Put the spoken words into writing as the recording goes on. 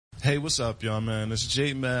Hey, what's up, y'all, man? It's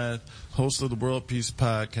J Math, host of the World Peace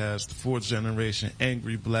Podcast, the fourth generation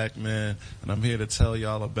angry black man, and I'm here to tell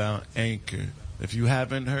y'all about Anchor. If you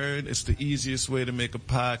haven't heard, it's the easiest way to make a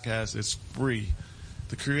podcast. It's free.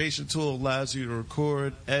 The creation tool allows you to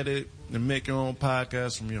record, edit, and make your own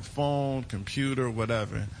podcast from your phone, computer,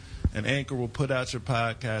 whatever. And Anchor will put out your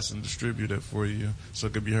podcast and distribute it for you so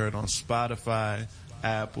it can be heard on Spotify,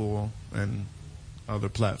 Apple, and other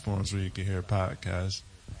platforms where you can hear podcasts.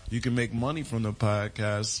 You can make money from the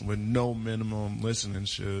podcast with no minimum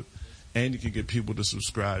listenership, and you can get people to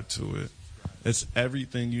subscribe to it. It's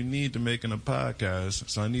everything you need to making a podcast.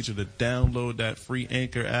 So I need you to download that free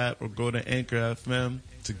Anchor app or go to Anchor FM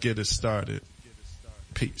to get it started.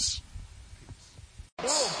 Peace.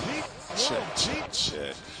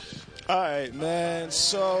 Shit. All right, man.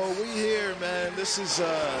 So we here, man. This is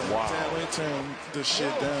damn, let me turn this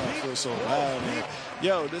shit down. I feel so loud, man.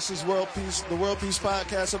 Yo, this is World Peace, the World Peace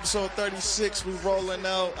Podcast, episode 36. We rolling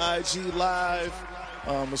out IG Live.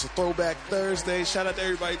 It's a Throwback Thursday. Shout out to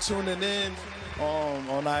everybody tuning in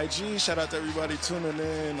on IG. Shout out to everybody tuning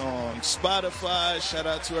in on Spotify. Shout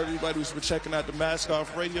out to everybody who's been checking out the Mask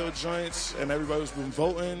Off radio joints and everybody who's been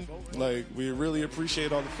voting. Like, we really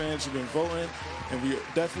appreciate all the fans who've been voting. And we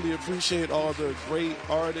definitely appreciate all the great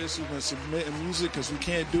artists who've been submitting music, because we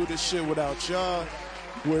can't do this shit without y'all.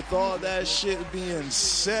 With all that shit being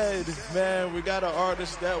said, man, we got an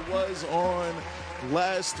artist that was on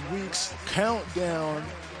last week's Countdown,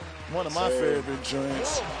 one of my favorite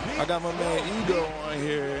joints. I got my man Ego on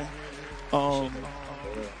here,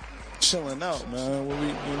 chilling out, man. When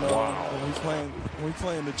we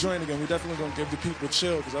playing the joint again, we definitely gonna give the people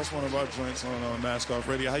chill, because that's one of our joints on Mask Off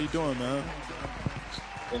Radio. How you doing, man?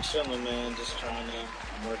 Been chilling, man. Just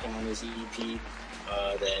I'm working on this EP.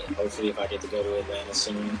 That hopefully, if I get to go to Atlanta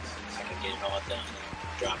soon, I can get it all done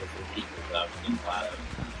and drop it for people without getting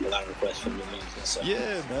a lot of requests from the music. So,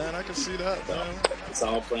 yeah, man, I can see that, man. It's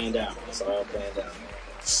all planned out.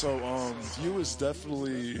 So, you was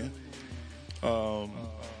definitely,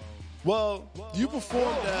 well, you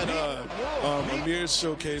performed at Amir's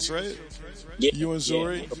showcase, right? Yeah, you and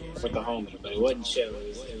Zori? Yeah, with the homie, but it wasn't show.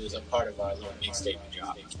 It was a part of our little mixtape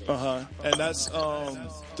drop. And that's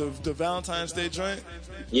the Valentine's Day joint?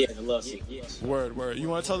 Yeah, the love sequence. Word. You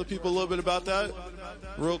want to tell the people a little bit about that,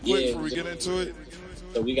 real quick, before we get into it?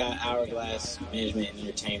 So we got Hourglass Management and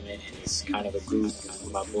Entertainment, and it's kind of a group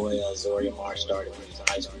my boy Zori Amar started when he was in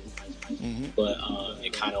high school. Mm-hmm. But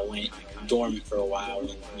it kind of went dormant for a while,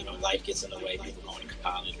 and life gets in the way, people going to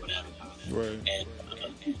college, whatever. Right.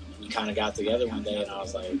 And we kind of got together one day, and I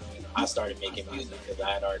was like, I started making music because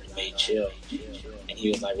I had already made Chill, and he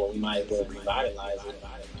was like, well, we might as well revitalize it,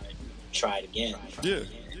 and try it again. Yeah. And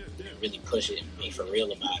really push it and be for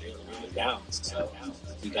real about it. And it was balanced. So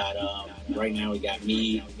we got right now we got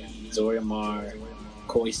me, Zori Amar,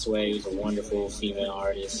 Koi Sway, who's a wonderful female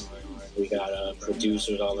artist. We got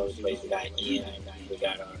producers all over the place. We got Ian. We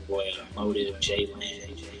got our boy Motive,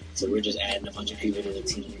 Jalen. So we're just adding a bunch of people to the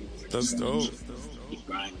team. That's dope. Keep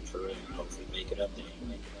grinding for real and hopefully make it up there.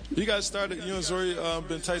 You guys started, you and Zori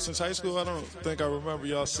been tight since high school? I don't think I remember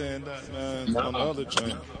y'all saying that, man, on the other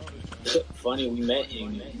joint. Funny, we met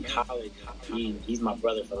in college. He's my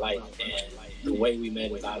brother for life, and the way we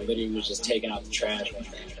met is I literally was just taking out the trash one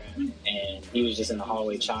day, and he was just in the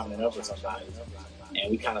hallway chopping it up with somebody,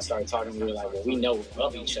 and we kind of started talking. We were like, well, we know we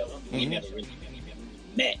love each other. We never really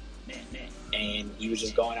met, and he was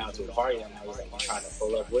just going out to a party, and I was like, I'm trying to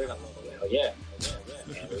pull up with him. I was like, yeah.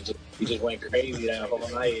 And we just went crazy that whole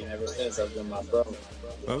night, and ever since I've been my bro.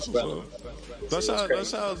 That's what's up.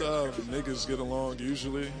 That's how the niggas get along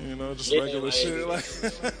usually, just regular shit. Like,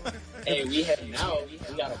 hey, we heading out.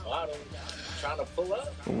 We got a bottle. Trying to pull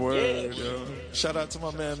up. Word, yo. Shout out to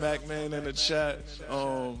my man Mac Man in the chat.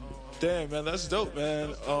 Damn, man, that's dope,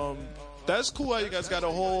 man. That's cool how you guys got a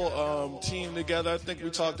whole team together. I think we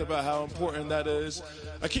talked about how important that is.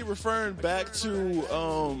 I keep referring back to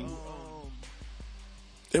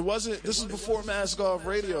this was before Mask Off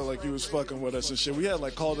Radio, like you was fucking with us and shit. We had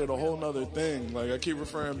called it a whole nother thing. Like, I keep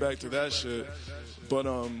referring back to that shit. But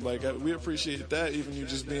we appreciate that, even you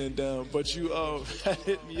just being down. But you had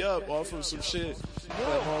hit me up off of some shit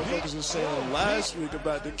that motherfuckers was saying last week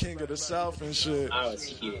about the King of the South and shit. I was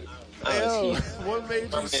here. Yo, what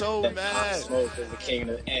made you so mad? Smoke is the king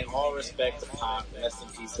of, and all respect to Pop. Rest in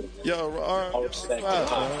peace to the Yo, all respect to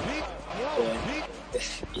Pop.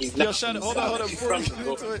 He's Yo, not hold on. Before we get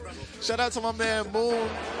into it, shout out to my man Moon.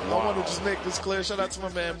 I want to just make this clear. Shout out to my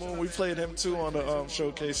man Moon. We played him too on the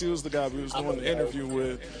showcase. He was the guy we was doing the interview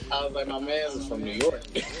with. I was like, my man was from New York.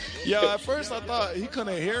 Yo, at first I thought he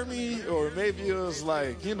couldn't hear me, or maybe it was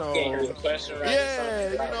like, you know. Can't hear the question right.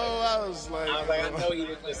 Yeah, you know, I was like, I know he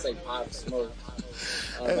didn't just say Pop Smoke.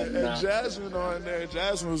 And Jasmine on there.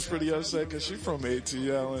 Jasmine was pretty upset because she's from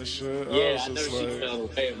ATL and shit. Yeah, I know she felt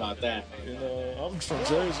okay about that. You know, I'm from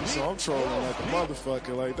Jersey, so I'm trolling like a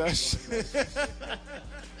motherfucker. Like that shit.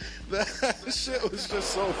 That shit was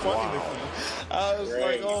just so funny to me. I was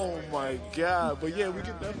like, oh my God. But yeah, we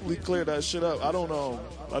can definitely clear that shit up. I don't know.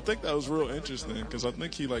 I think that was real interesting because I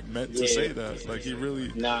think he like meant to say that. Like he really,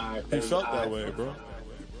 he felt that way, bro.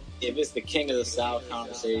 If it's the King of the South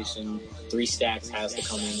conversation, 3 Stacks has to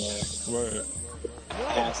come in there. Right.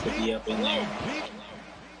 Has to be up in there.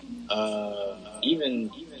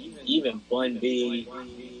 Even Bun B,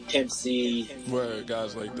 Pimp C. Right,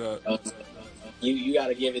 guys like that. You got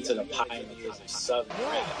to give it to the pioneers of Southern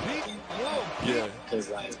rap. Yeah.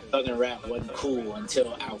 Because like Southern rap wasn't cool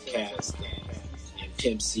until Outkast and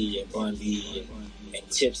Pimp C and Bun B and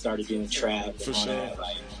Tip started doing trap. For sure. That.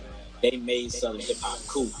 Like, they made Southern hip hop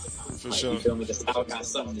cool. For sure. You feel me? The South got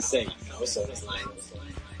something to say, you know? So it's like,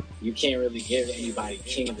 you can't really give anybody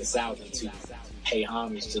King of the South until pay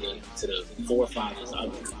homage to the forefathers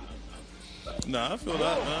of it. Nah, I feel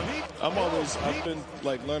that, man. I've been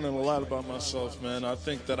like learning a lot about myself, man. I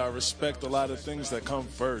think that I respect a lot of things that come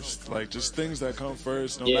first, like just things that come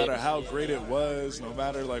first, no matter how great it was, no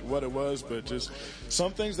matter like what it was, but just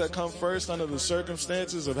some things that come first under the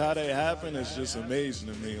circumstances of how they happen is just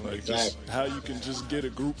amazing to me. Like just how you can just get a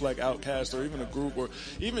group like Outkast, or even a group, or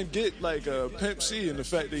even get like a Pimp C, and the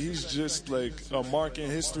fact that he's just like a mark in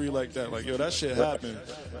history like that. Like, yo, that shit happened,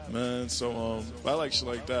 man. So I like shit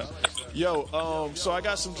like that. Yo, so I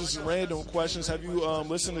got some just random questions. Have you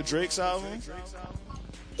listened to Drake's album?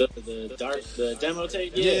 The demo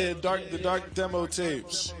tape? Yeah, the dark demo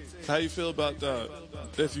tapes. How you feel about that?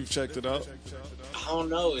 If you've checked it out? I don't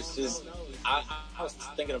know. It's just I was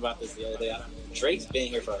thinking about this the other day. Drake's been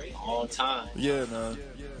here for a long time. Yeah, man.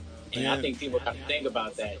 And I think people have to think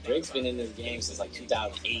about that. Drake's been in this game since like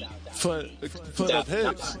 2008. Put up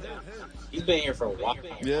hits. He's been here for a while.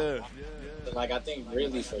 Yeah. Like, I think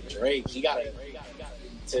really for Drake, he got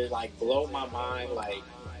to like blow my mind,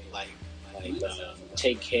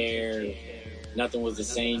 Take Care, Nothing Was the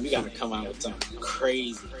Same. You got to come out with something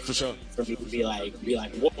crazy. For sure. For me to be like,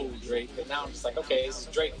 whoa, Drake. But now I'm just like, okay, this is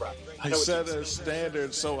Drake, bro. He set a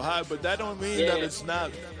standard so high, but that don't mean that it's not.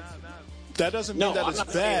 That doesn't mean that it's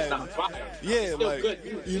bad. It's not fire. Yeah, it's still like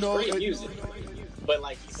good. you know, great music. But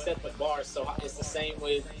like he set the bar so high. It's the same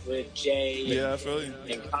with Jay. I feel you.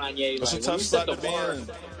 And Kanye. It's like, a tough spot to be in.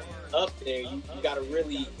 Up there, you gotta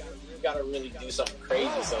really do something crazy.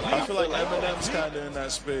 So like, I feel like Eminem's kind of in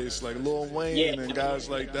that space. Like Lil Wayne and guys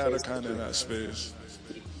like that are kind of in that space.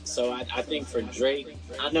 So I think for Drake,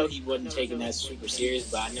 I know he wasn't taking that super serious,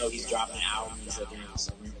 but I know he's dropping albums again.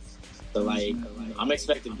 So like, I'm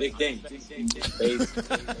expecting big things.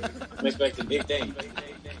 I'm expecting big things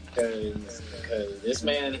because this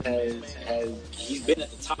man he's been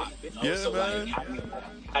at the top. You know? Yeah, so man. Like,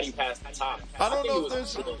 how do you pass the top? I don't know if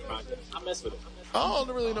there's. I mess with him. I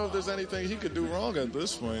don't really know if there's anything he could do wrong at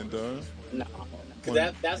this point, though. No.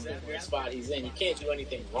 Because that's the weird spot he's in. He can't do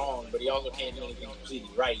anything wrong, but he also can't do anything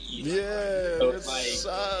completely right either. Yeah, so it like,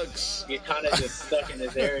 sucks. You're kind of just stuck in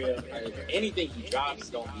this area. Like, anything he drops is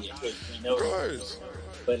going to be a hit. You know? Of course.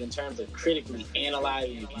 But in terms of critically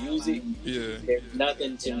analyzing his music, there's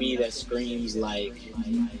nothing to me that screams like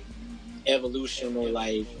evolution or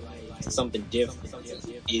like something different.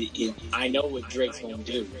 I know what Drake's going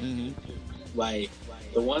to do. Mm-hmm. Like,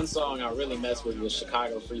 the one song I really messed with was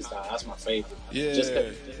Chicago Freestyle. That's my favorite. Yeah. Just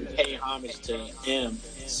because paying homage to him,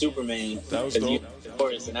 Superman. That was dope.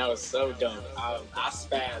 And that was so dope. I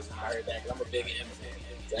spazzed when I heard that because I'm a big M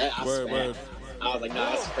fan. Word. I was like, nah,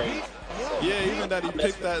 that's crazy. Yeah, even that he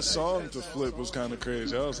picked that song to flip was kind of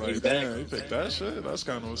crazy. I was like, damn, he picked that shit? That's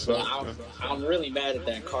kind of what's up. I'm really mad at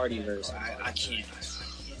that Cardi verse. I can't.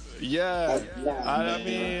 Yeah, I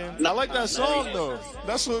mean, I like that song though.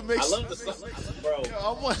 That's what makes. I love the song, bro.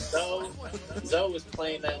 Zoe was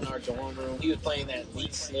playing that in our dorm room. He was playing that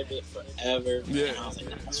leak snippet forever. Yeah, and I was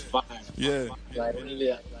like, that's fire. Yeah. Like when he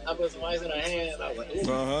be like, I put some ice in her hand. I was like,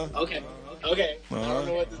 ooh, okay. I don't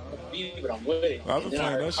know what this would be, but I'm with it. I've been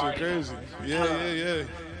playing that shit crazy. Yeah.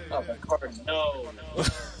 I was like, Cardi, no.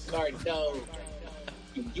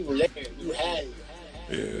 You were there. You had it.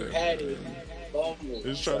 Yeah. You had it.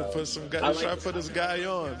 He's trying to put some guy. He's trying to put this guy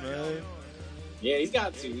on, man. Yeah, he's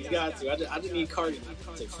got to. I just need Cardi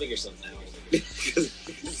to figure something out. Because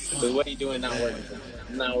what he's doing not working.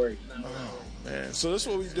 Not working. Oh man. So this is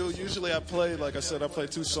what we do. Usually I play, like I said, I play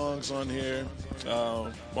 2 songs on here.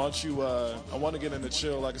 Why don't you? I want to get into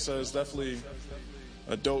chill. Like I said, it's definitely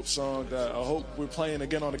a dope song that I hope we're playing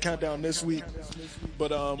again on the countdown this week.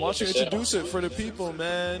 But why don't you introduce it for the people,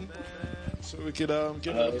 man? So we could get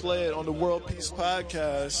them to play it on the World Peace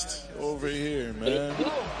podcast over here, man.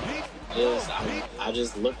 I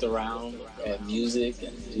just looked around at music,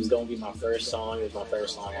 and it was going to be my first song. It was my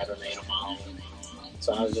first song I ever made on my own.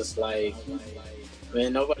 So I was just like,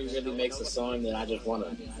 man, nobody really makes a song that I just want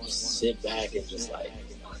to sit back and just like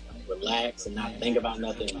relax and not think about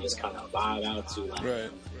nothing and just kind of vibe out to. Like, right.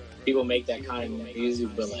 People make that kind of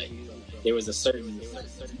music, but like there was a certain,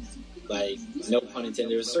 like, no pun intended,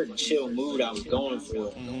 there was a certain chill mood I was going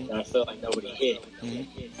for that I felt like nobody hit.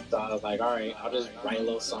 So I was like, all right, I'll just write a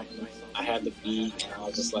little something. I had the beat, and I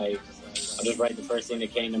was just like, I'll just write the first thing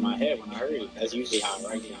that came to my head when I heard it. That's usually how I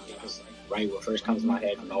write it. I just write what first comes to my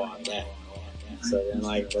head and go on that. So then,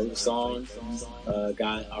 like, wrote the song,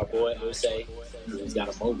 got our boy Osei, who's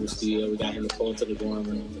got a mobile studio. We got him to pull to the dorm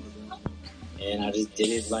room. And I just did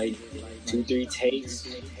it like 2-3 takes.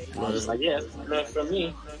 And I was like, yeah, that's enough for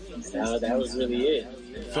me. That was really it.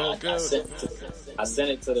 I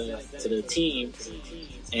sent it to the team,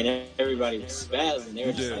 and everybody was spazzing. They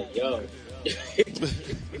were just like, yo,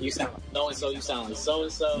 you sound like so-and-so, you sound like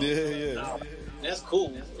so-and-so. Yeah. That's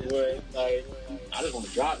cool. But, like, I just want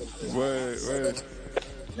to drop it. Right.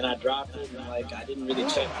 And I dropped it, and like I couldn't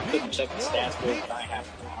check the stats for it, but I have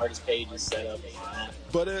the artist pages set up.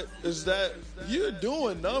 But you're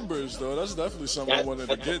doing numbers though. That's definitely something I wanted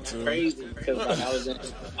to get to. Crazy because like,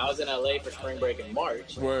 I was in LA for spring break in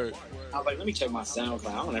March. Right. I was like, let me check my SoundCloud.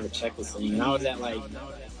 I don't ever check this thing. And I was at like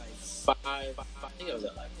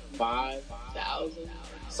 5,000,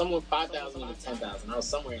 somewhere 5,000 to 10,000. I was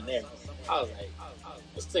somewhere in there. I was like,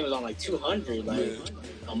 this thing was on like 200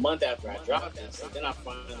 a month after I dropped it. So then I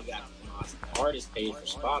finally got my artist page for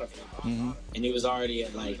Spotify, and it was already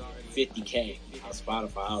at like 50K on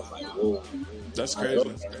Spotify. I was like, whoa, that's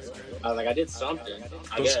crazy. I was like, I did something.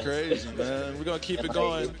 That's crazy, man. We're gonna keep it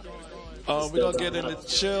going. We're gonna get into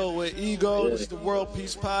chill with Ego. This is the World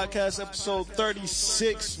Peace Podcast, episode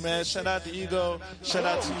 36, man. Shout out to Ego. Shout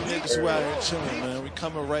out to you niggas who out here chilling, man. We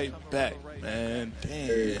coming right back, man.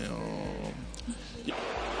 Damn.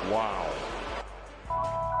 Wow.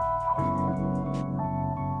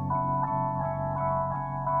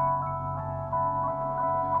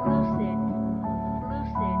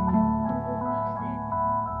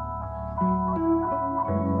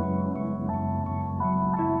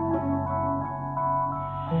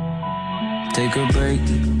 Take a break,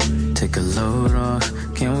 take a load off.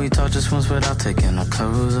 Can we talk just once without taking our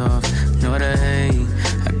clothes off? Know that, hey,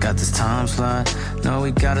 I got this time slot. No,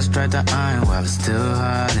 we gotta strike the iron while it's still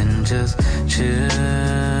hot and just chill.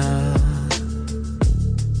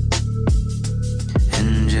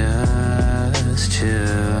 And just chill,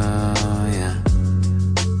 yeah.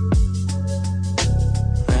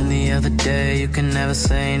 Learned the other day, you can never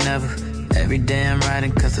say never. Every day I'm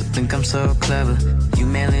writing cause I think I'm so clever. You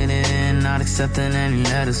mailing it in, not accepting any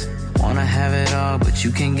letters. Wanna have it all, but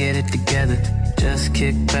you can't get it together. Just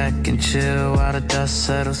kick back and chill while the dust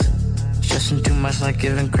settles. Stressing too much like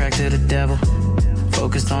giving crack to the devil.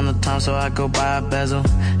 Focused on the time so I go buy a bezel.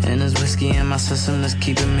 And there's whiskey in my system that's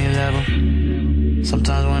keeping me level.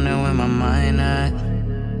 Sometimes wonder where my mind at.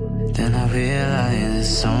 Then I realize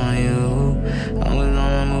it's on you. Always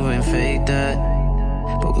on the move and fake that.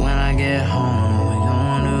 But when I get home, what we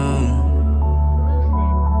gon' do?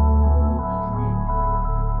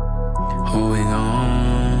 What we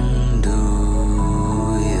gon' do,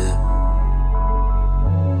 yeah.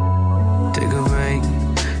 Take a break,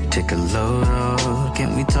 take a load off.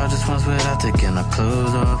 Can't we talk just once without taking our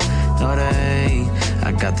clothes off? Know that, hey,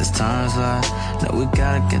 I got this time slot. No, we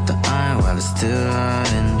gotta get the iron while it's still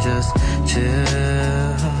hot and just chill.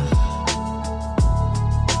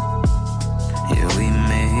 Yeah, we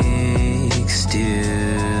make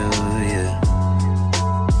steel, yeah.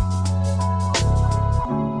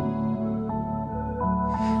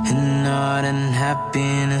 And art and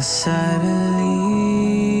happiness, I believe.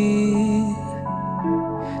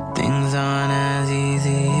 Things aren't as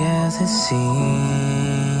easy as it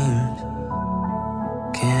seems.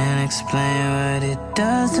 Can't explain what it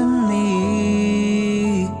does to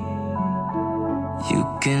me. You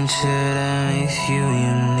can share that makes you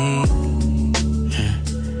unique.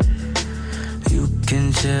 You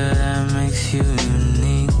can share that makes you unique.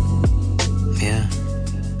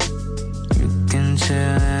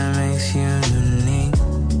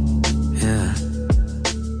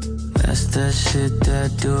 that shit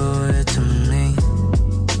that do it to me.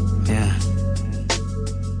 Yeah.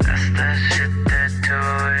 That's that shit that do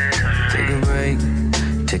it to me. Take a break,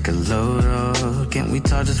 take a load off. Can't we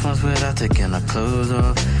talk just once without taking our clothes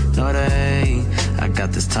off? Know that, hey, I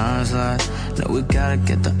got this time slot. No, we gotta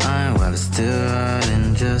get the iron while it's still hot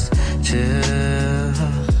and just chill.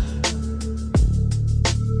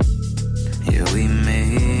 Yeah, we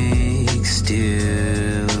make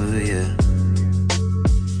steel, yeah.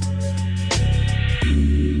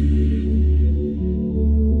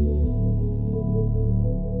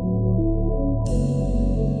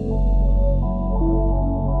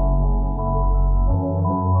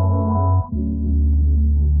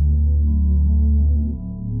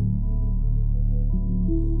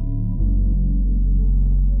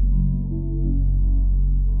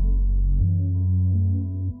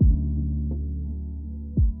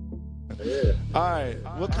 Alright,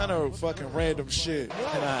 what kind of fucking random shit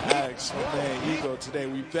can I ask my man Ego today?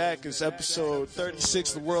 We back. It's episode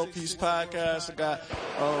 36 of the World Peace Podcast. I got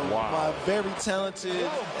my very talented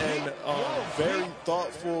and very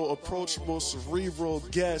thoughtful, approachable, cerebral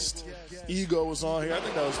guest Ego was on here. I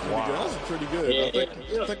think that was pretty good. That was pretty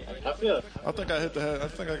good. I think I hit the head. I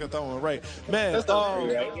think I got that one right. Man,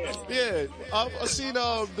 yeah, I seen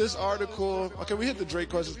this article. Okay, we hit the Drake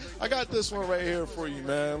questions. I got this one right here for you,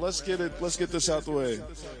 man. Let's get this out the way.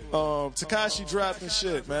 Tekashi dropping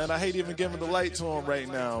shit, man. I hate even giving the light to him right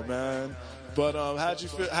now, man. But how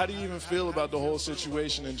do you even feel about the whole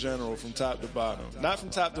situation in general, from top to bottom? Not from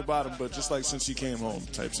top to bottom, but just like since he came home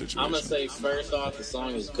type situation. I'm gonna say first off, the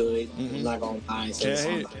song is good. Mm-hmm. I'm not gonna lie and say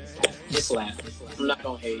Can't hate. It's slap. I'm not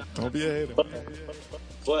gonna hate. Don't be a hater.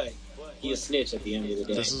 But he a snitch at the end of the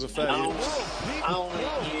day. This is a fact. I don't want to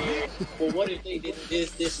hear, well, what if they did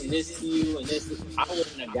this, and this to you, and this? I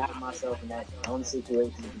wouldn't have got myself in that own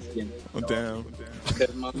situation to begin with. Damn.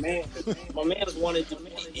 Because my man's wanted to,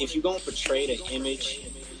 if you're going to portray the image,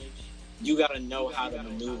 you got to know how to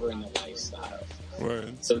maneuver in the lifestyle.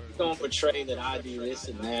 Word. So if you're going to portray that I do this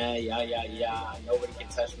and that, nobody can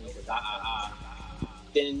touch me because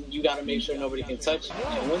then you got to make sure nobody can touch you.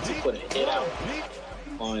 And once you put a hit out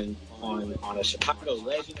on a Chicago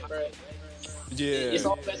legend, bro, it's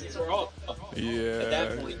all best for all. Yeah. At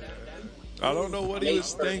that point, I don't know what he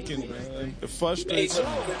was thinking, man. It frustrates me.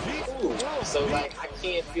 So, like, I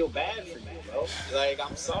can't feel bad for you, bro. Like,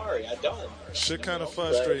 I'm sorry, I don't. Shit kind of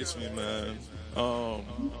frustrates me, man.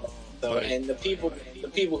 And the people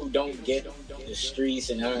who don't get the streets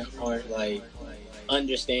and aren't like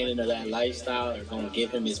understanding of that lifestyle are gonna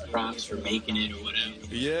give him his props for making it or whatever.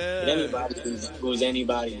 Yeah. But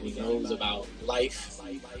anybody who knows about life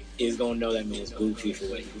is gonna know that man's goofy for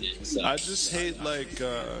what he did. So. I just hate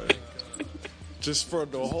just for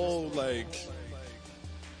the whole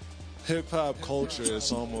hip hop culture,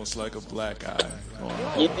 it's almost like a black eye.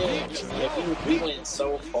 We went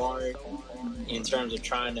so hard in terms of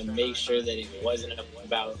trying to make sure that it wasn't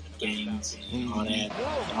about gangs and all that,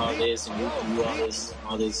 and all this, and we do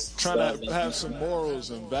all this trying stuff. to have some morals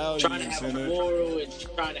and values. Trying to have a moral and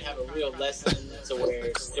trying to have a real lesson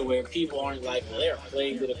to where people aren't like, well, they're a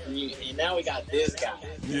plague to the community. And now we got this guy,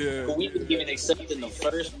 who we didn't even accept in the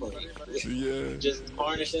first place. Yeah, just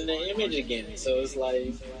tarnishing the image again. So it's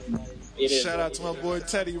like, shout out to my boy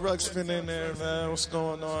Teddy Ruxpin in there, man. What's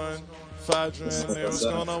going on? Fadra in there. What's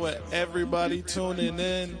going on with everybody tuning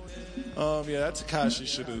in? That Tekashi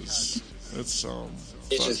shit is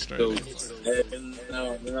frustrating.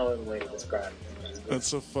 No other way to describe it.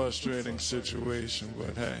 It's a frustrating situation,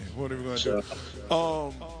 but hey, what are we gonna do?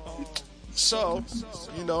 So,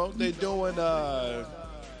 they're doing.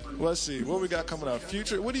 Let's see what we got coming out.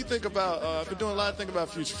 Future. What do you think about? I've been doing a lot of thinking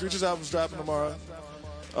about Future. Future's album's dropping tomorrow.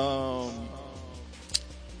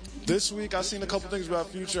 This week I seen a couple things about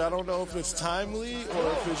Future. I don't know if it's timely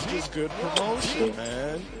or if it's just good promotion,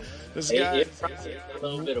 man. This guy, it's probably a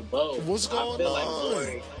little bit of both. What's going on?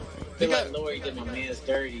 I feel like Lori did my man's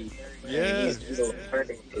dirty. Yeah. He's a little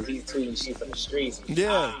perfect because he's tweeting shit from the streets.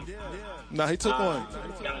 Yeah. Nah, he took one.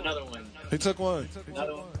 Got another one. He took one.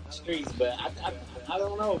 Another one from the streets, but I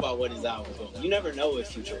don't know about what his album's going. You never know with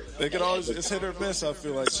Future. They could always, it's hit or miss, I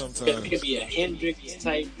feel like sometimes. It could be a Hendrix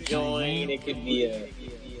type joint. It could be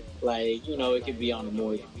it could be on a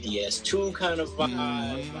more DS2 kind of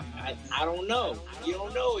vibe. I don't know. You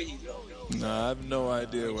don't know what he's going. Nah, I have no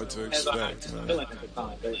idea what to expect, man.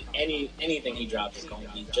 But anything he drops is going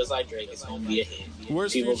to be, just like Drake, it's going to be a hit.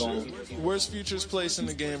 Where's Future's place in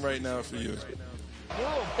the game right now for you?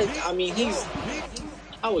 I mean,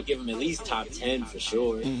 I would give him at least top 10 for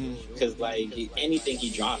sure. Because like anything he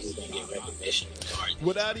drops is gonna get recognition.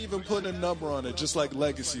 Without even putting a number on it, just like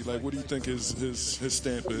legacy. Like, what do you think his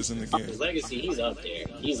stamp is in the game? His legacy, he's up there.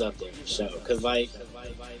 He's up there for sure. Because like,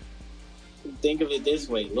 think of it this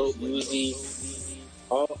way: Lil Uzi,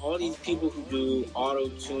 all these people who do auto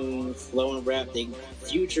tune, flow and rap,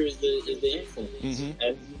 Future is the influence.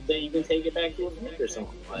 And then you can take it back to a Future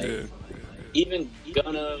song. Like, even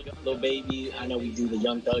Gunna, Lil Baby, I know we do the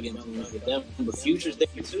Young Thug influence with them, but Future's there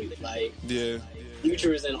too. Like,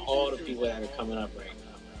 Future is in all the people that are coming up right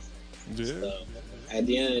now. So, at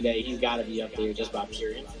the end of the day, he's got to be up there just by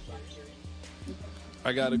pure influence.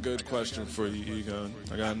 I got a good question for you, Egon.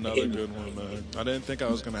 I got another good one, man. I didn't think I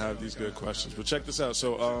was going to have these good questions, but check this out.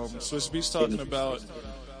 So, Swiss Beats talking about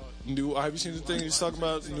have you seen the thing he's talking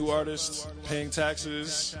about? New artists paying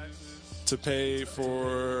taxes to pay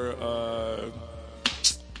for,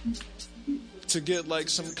 to get like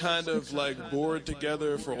some kind of like board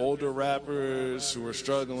together for older rappers who were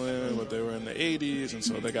struggling, but they were in the 80s, and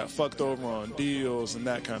so they got fucked over on deals and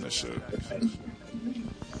that kind of shit.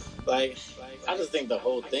 Like, I just think the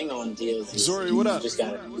whole thing on deals is Zori, what up? Just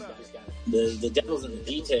gotta, the devil's in the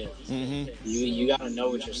details. You gotta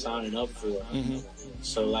know what you're signing up for.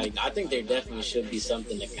 So like, I think there definitely should be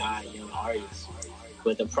something to guide young artists.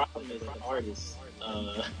 But the problem is that artists,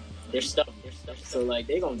 they're stuck. So like,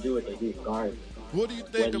 they gonna do what they do regardless. What do you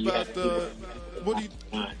think about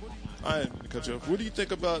I didn't cut you off. What do you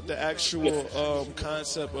think about the actual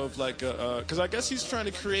concept of like because I guess he's trying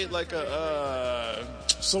to create like a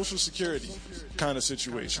social security kind of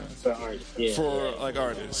situation for like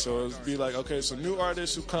artists. So it'd be like, okay, so new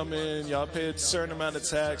artists who come in, y'all pay a certain amount of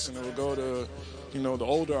tax, and it will go to, you know, the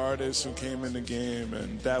older artists who came in the game,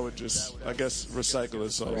 and that would just, I guess, recycle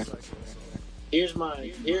itself.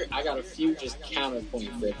 I got a few just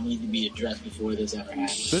counterpoints that need to be addressed before this ever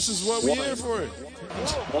happens. This is what we're here for.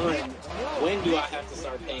 One, when do I have to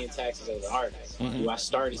start paying taxes as an artist? Do I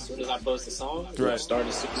start as soon as I post a song? Do I start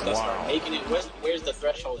as soon as I start making it? Where's the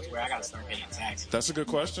threshold where I gotta start paying taxes? That's a good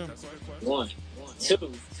question. One.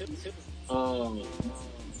 Two,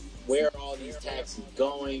 where are all these taxes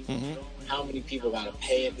going? How many people gotta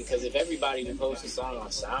pay it? Because if everybody who posts a song on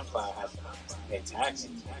SoundCloud has to pay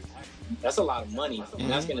taxes, that's a lot of money, and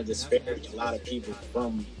that's going to disparage a lot of people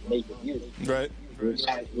from making music. Right.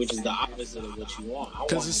 Which is the opposite of what you want. I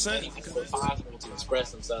want as many people as possible to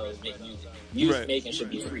express themselves and make music. Music making should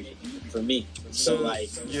be free for me. So like,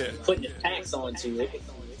 putting a tax onto it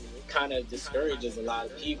kind of discourages a lot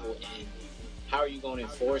of people. And how are you going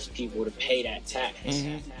to force people to pay that tax?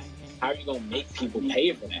 How are you going to make people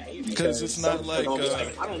pay for that? Because it's not like,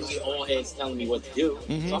 I don't need old heads telling me what to do,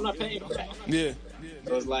 so I'm not paying for that.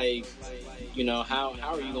 So it's like, you know, how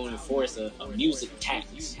are you going to enforce a music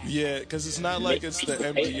tax? Yeah, because it's not like it's the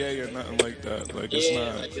NBA or nothing like that. Like, it's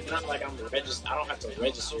not. Like, it's not like I don't have to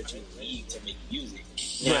register to the league to make music.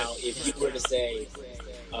 Now, if you were to say,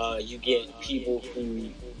 you get people who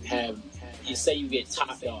have, you say you get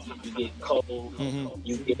Top Dog, you get Cole,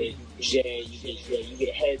 you get Jay, you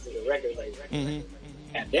get heads of the record label.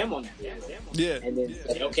 Have them on that list. And then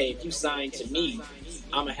say, okay, if you sign to me,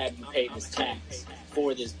 I'm going to have you pay this tax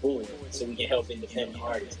for this board so we can help independent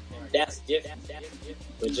artists. That's different.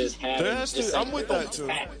 But just having... I'm with that too.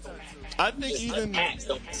 I think just even... tax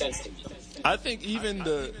don't make sense to me. I think even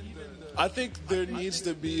I think there needs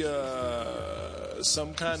to be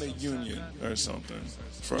some kind of union or something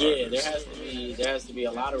for artists. there has to be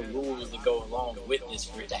a lot of rules that go along with this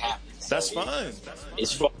for it to happen. So that's fine.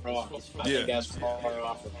 It's far off. I think that's far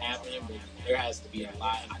off from happening, but there has to be a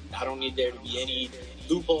lot. I don't need there to be any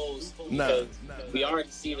loopholes because we already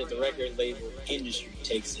see that the record label industry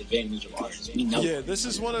takes advantage of artists. We know. Yeah, this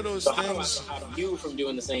is one of those things. How do you from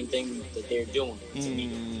doing the same thing that they're doing to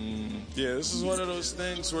me? Yeah, this is one of those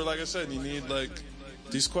things where, like I said, you need like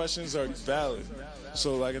these questions are valid.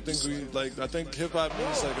 So like I think hip hop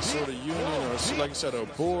needs like a sort of union or like you said a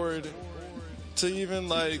board to even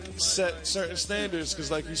like set certain standards, because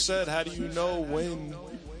like you said, how do you know when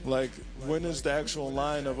is the actual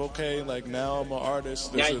line of okay, like now I'm an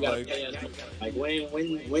artist? Now you gotta pay us. Like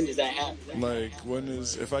when does that happen? Like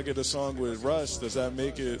if I get a song with Russ, does that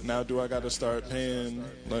make it? Now do I got to start paying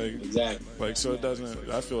like so it doesn't?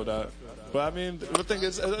 I feel that. But I mean, I think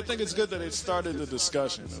it's good that it started the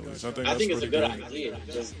discussion. At least I think it's a good idea.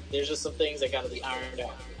 There's just some things that got to be ironed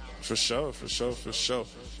out. For sure. Let me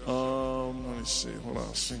see. Hold on.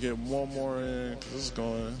 Let's get one more in because this is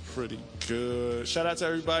going pretty good. Shout out to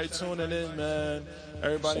everybody tuning in, man.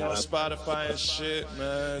 Everybody on Spotify and shit,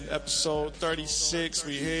 man. Episode 36,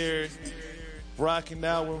 we here. Rocking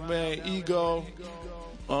out with man Ego.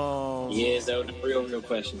 Yeah, so the real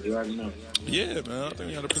question. You already know. Yeah, man. I think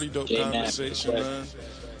we had a pretty dope conversation, man.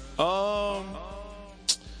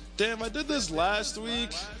 Damn, I did this last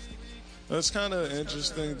week. That's kind of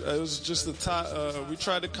interesting. It was just the top. We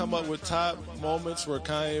tried to come up with top moments where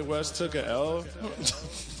Kanye West took an L.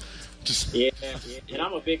 Yeah, and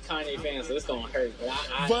I'm a big Kanye fan, so it's gonna hurt.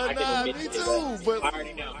 But me too. But I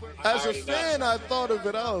already know. As a fan, I thought of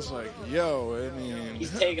it. I was like, yo, I mean,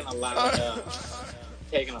 he's taking a lot of.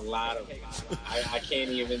 I can't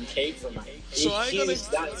even cape for him. He's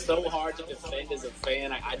so hard to defend as a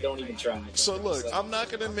fan. I don't even try. So look, I'm not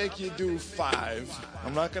gonna make you do 5.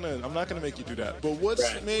 I'm not gonna make you do that. But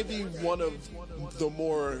what's maybe one of the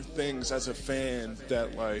more things as a fan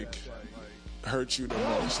that like hurt you the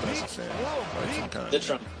most as a fan? Like the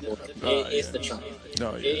Trump. It's the Trump.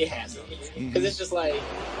 No, yeah. It has to. Because it's just like,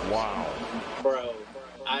 wow, bro.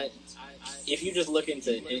 If you just look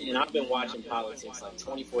into, and I've been watching politics like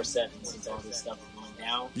 24/7 since all this stuff is going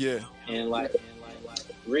down. Yeah. And like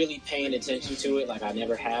really paying attention to it like I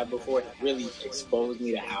never have before, it really exposed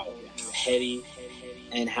me to how petty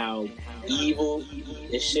and how evil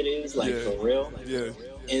this shit is, like for real. Yeah.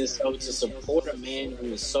 And so to support a man who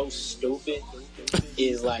is so stupid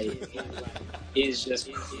is like is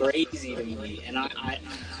just crazy to me. And I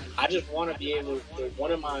just want to be able to,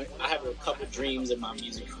 I have a couple dreams in my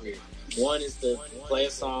music career. One is to play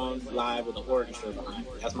a song live with an orchestra behind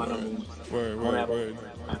it. That's my number one. Word.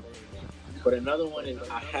 But another one is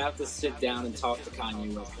I have to sit down and talk to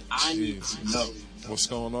Kanye West. I need to know what's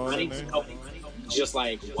going on. I need to know, just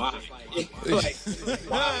like why, like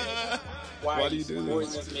why do you do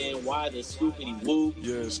this, man? Why the scoopity whoop?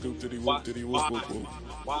 Yeah, scoopity whoop, diddy whoop, whoop, whoop.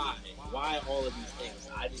 Why all of these things?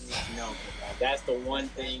 I just need to know. That's the one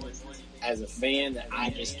thing as a fan that I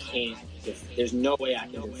just can't. There's no way I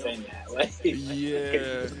can defend that. Like,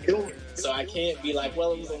 yeah. So I can't be like,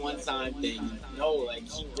 well, it was a one-time thing. No, like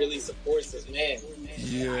he really supports this man.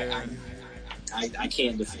 Yeah. I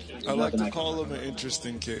can't defend. I like to call him an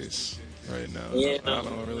interesting case right now. Yeah. I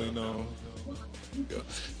don't really know.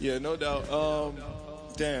 Yeah, no doubt.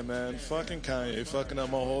 Damn, man, fucking Kanye, fucking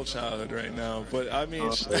up my whole childhood right now. But I mean,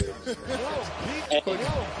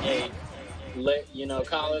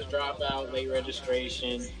 college dropout, late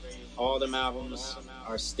registration, all them albums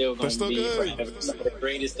are still going to be forever some of the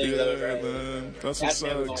greatest things I've ever heard. Man, that's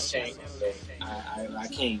never going to change.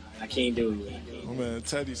 I can't do it. Oh man,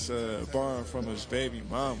 Teddy said borrowing from his baby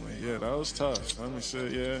mama. Yeah, that was tough. Let me say,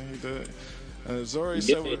 yeah, he did. Zori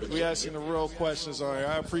said we asking the real questions, Zori.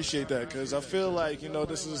 I appreciate that because I feel like,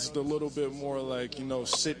 this is the little bit more like,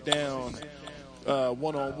 sit down,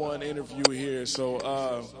 one-on-one interview here. So,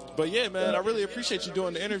 but yeah, man, I really appreciate you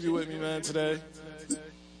doing the interview with me, man, today.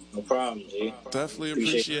 No problem, G. Definitely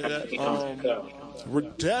appreciate that. We're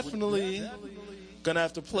definitely gonna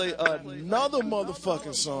have to play another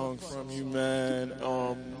motherfucking song from you, man.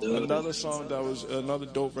 Another song that was another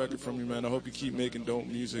dope record from you, man. I hope you keep making dope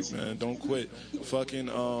music, man. Don't quit.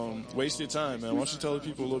 Fucking waste your time, man. Why don't you tell the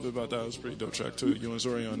people a little bit about that? It was a pretty dope track too. You and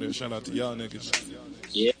Zori on there. Shout out to y'all niggas.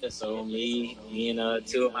 Yeah, so me and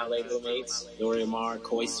two of my label mates, Zori Amar,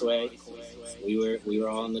 Koi Sway, we were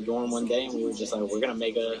all in the dorm one day and we were just like, we're gonna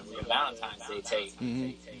make a Valentine's Day tape.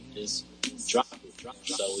 Just drop it.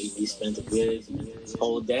 So we spent a good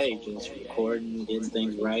whole day just recording, getting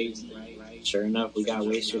things right. Sure enough, we got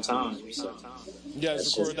Waste Your Time. So you guys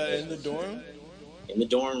recorded that in the dorm? In the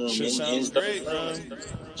dorm room. Shit sounds great, man.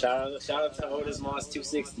 Shout out to Otis Moss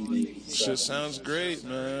 260, baby. Shit sounds great,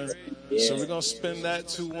 man. Yeah. So we're gonna spin that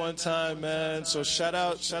to one time, man. So shout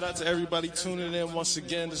out to everybody tuning in once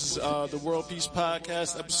again. This is the World Peace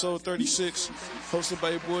Podcast, episode 36, hosted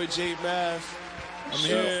by your boy J Math. I'm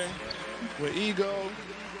here with Ego.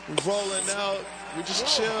 We're rolling out. We just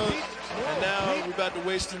chilled. And now we're about to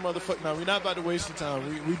waste your motherfucker. No, we're not about to waste your time.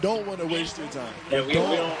 We don't want to waste your time. Yeah, we do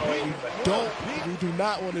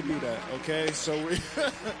not want to do that, okay? So we're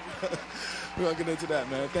going to get into that,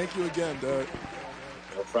 man. Thank you again, Doug.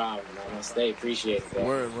 No problem. I'm going to stay. Appreciate it, bro.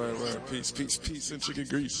 Word. Peace, and chicken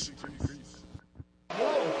grease.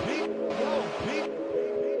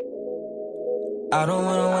 I don't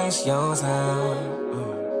want to waste your time.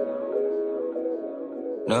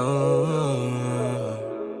 No.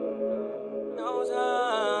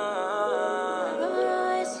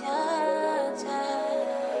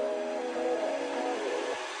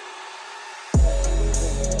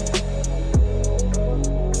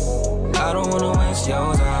 I don't wanna waste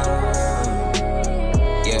your time.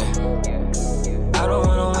 Yeah. I don't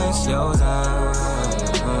wanna waste your time.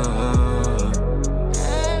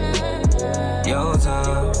 Your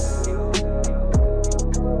time.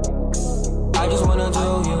 I just wanna do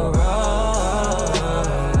you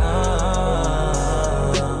right.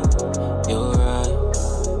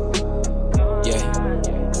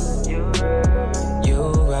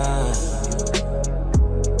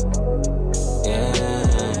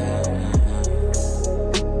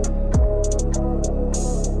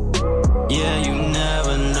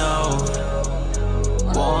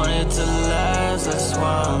 that's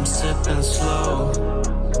why I'm sipping slow.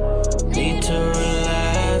 Need to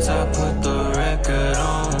relax, I put the record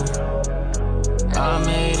on. I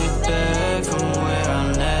made it back from where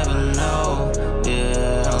I'll never know.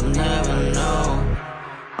 Yeah, I'll never know.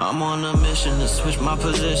 I'm on a mission to switch my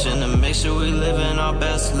position and make sure we living our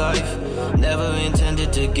best life. Never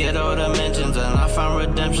intended to get all the mentions, and I found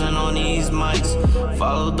redemption on these mics.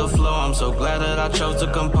 Followed the flow, I'm so glad that I chose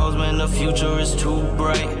to compose, man, the future is too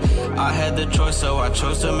bright. I had the choice, so I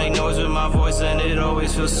chose to make noise with my voice, and it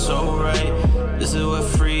always feels so right. This is what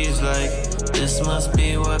free is like, this must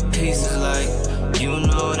be what peace is like. You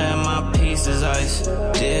know that my peace is ice.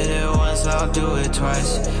 Did it once, I'll do it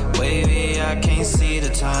twice. Wavy, I can't see the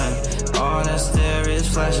time. All that's there is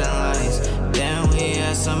flashing lights. Then we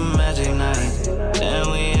had some magic night. Then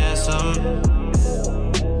we had some.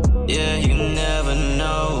 Yeah, you never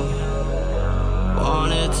know.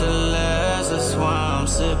 Want it to last, that's why I'm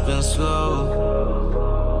sipping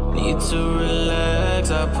slow. Need to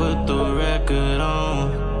relax, I put the record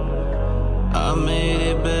on. I made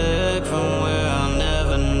it back from where I'll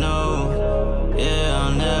never know. Yeah,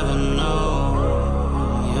 I'll never know.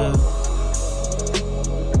 Yeah.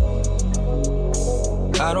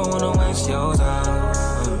 I don't wanna waste your time.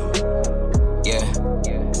 Yeah.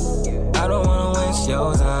 I don't wanna waste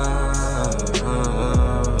your time.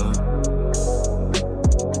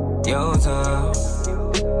 Your time.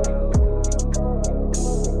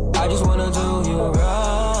 I just wanna do you right.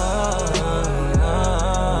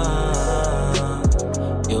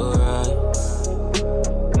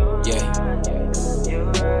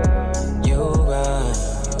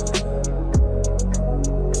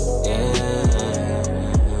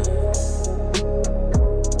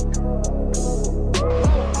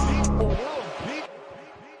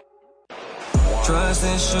 Trust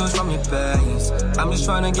issues from your past. I'm just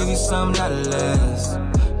trying to give you something that lasts.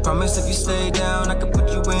 Promise if you stay down, I can put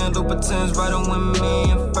you in Louboutins riding with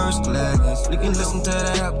me in first class. We can listen to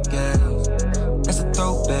that outcast. That's a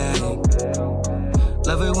throwback.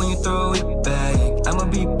 Love it when you throw it back. I'ma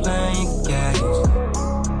be playing games.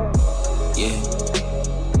 Yeah.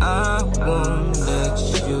 I won't let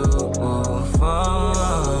you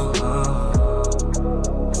fall.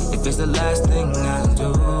 If it's the last thing I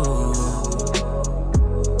do.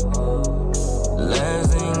 Last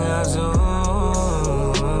thing I do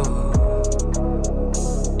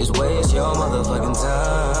is waste your motherfucking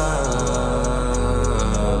time.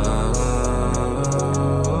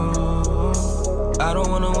 I don't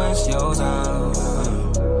wanna waste your time.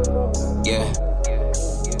 Yeah.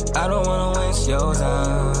 I don't wanna waste your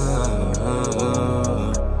time.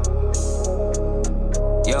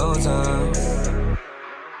 Your time.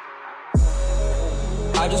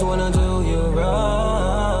 I just wanna do